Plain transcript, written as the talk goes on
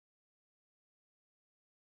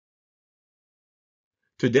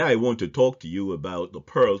Today I want to talk to you about the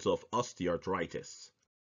perils of osteoarthritis.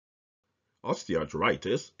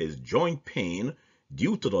 Osteoarthritis is joint pain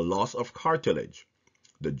due to the loss of cartilage.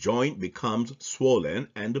 The joint becomes swollen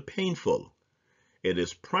and painful. It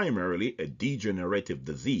is primarily a degenerative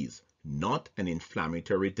disease, not an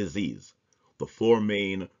inflammatory disease. The four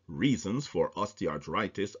main reasons for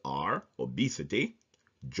osteoarthritis are obesity,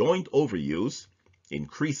 joint overuse,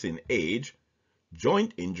 increasing age,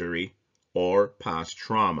 joint injury, or past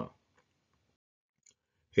trauma.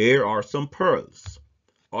 Here are some pearls.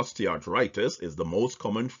 Osteoarthritis is the most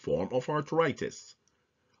common form of arthritis.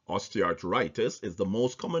 Osteoarthritis is the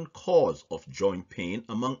most common cause of joint pain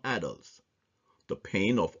among adults. The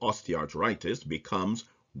pain of osteoarthritis becomes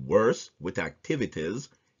worse with activities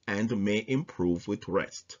and may improve with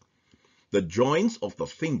rest. The joints of the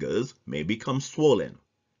fingers may become swollen.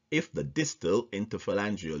 If the distal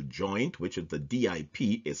interphalangeal joint, which is the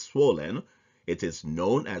DIP, is swollen, it is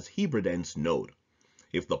known as Heberden's node.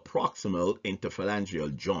 If the proximal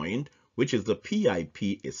interphalangeal joint, which is the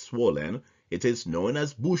PIP, is swollen, it is known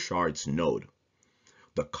as Bouchard's node.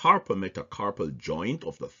 The carpometacarpal joint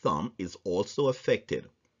of the thumb is also affected.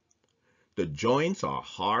 The joints are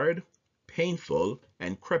hard, painful,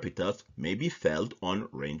 and crepitus may be felt on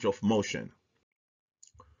range of motion.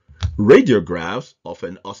 Radiographs of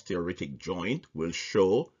an osteoarthritic joint will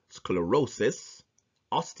show sclerosis,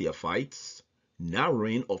 osteophytes,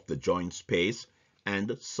 narrowing of the joint space, and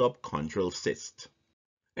subchondral cyst.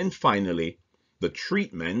 And finally, the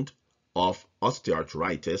treatment of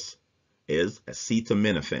osteoarthritis is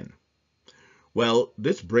acetaminophen. Well,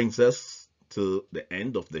 this brings us to the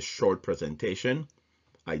end of this short presentation.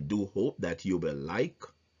 I do hope that you will like,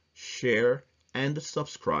 share, and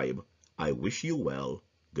subscribe. I wish you well.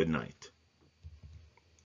 Good night.